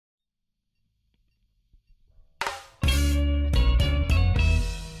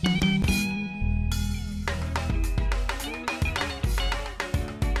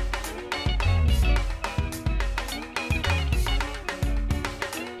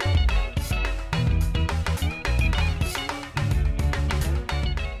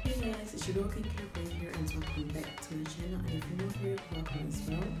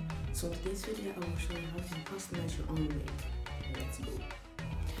video I will show you how you can customize your own wig. Let's go.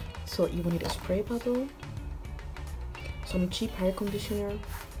 So you will need a spray bottle, some cheap hair conditioner,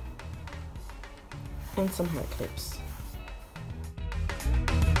 and some hair clips.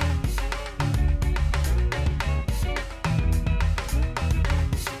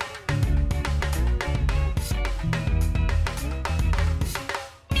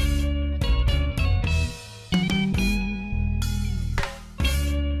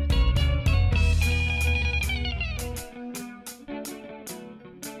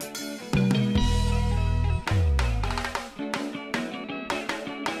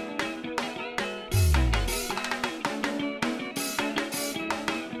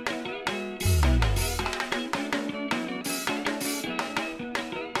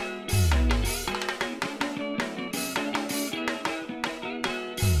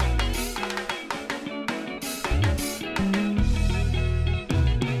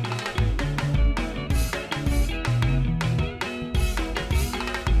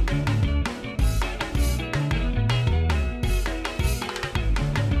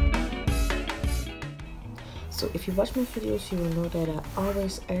 So if you watch my videos, you will know that I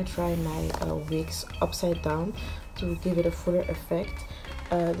always air dry my wigs upside down to give it a fuller effect.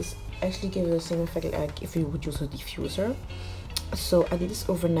 This actually gives the same effect like if you would use a diffuser. So I did this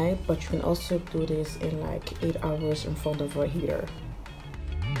overnight, but you can also do this in like 8 hours in front of a heater.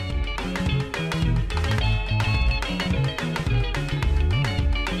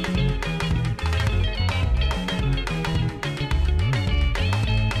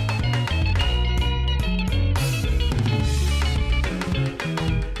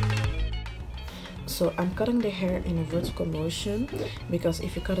 So I'm cutting the hair in a vertical motion, because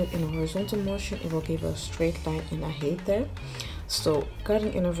if you cut it in a horizontal motion, it will give a straight line and I hate that. So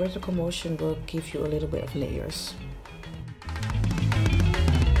cutting in a vertical motion will give you a little bit of layers.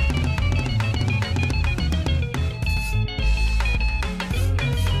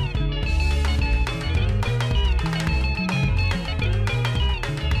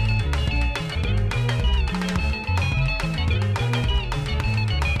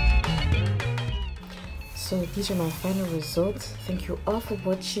 So these are my final results. Thank you all for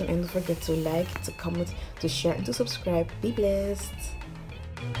watching, and don't forget to like, to comment, to share, and to subscribe. Be blessed.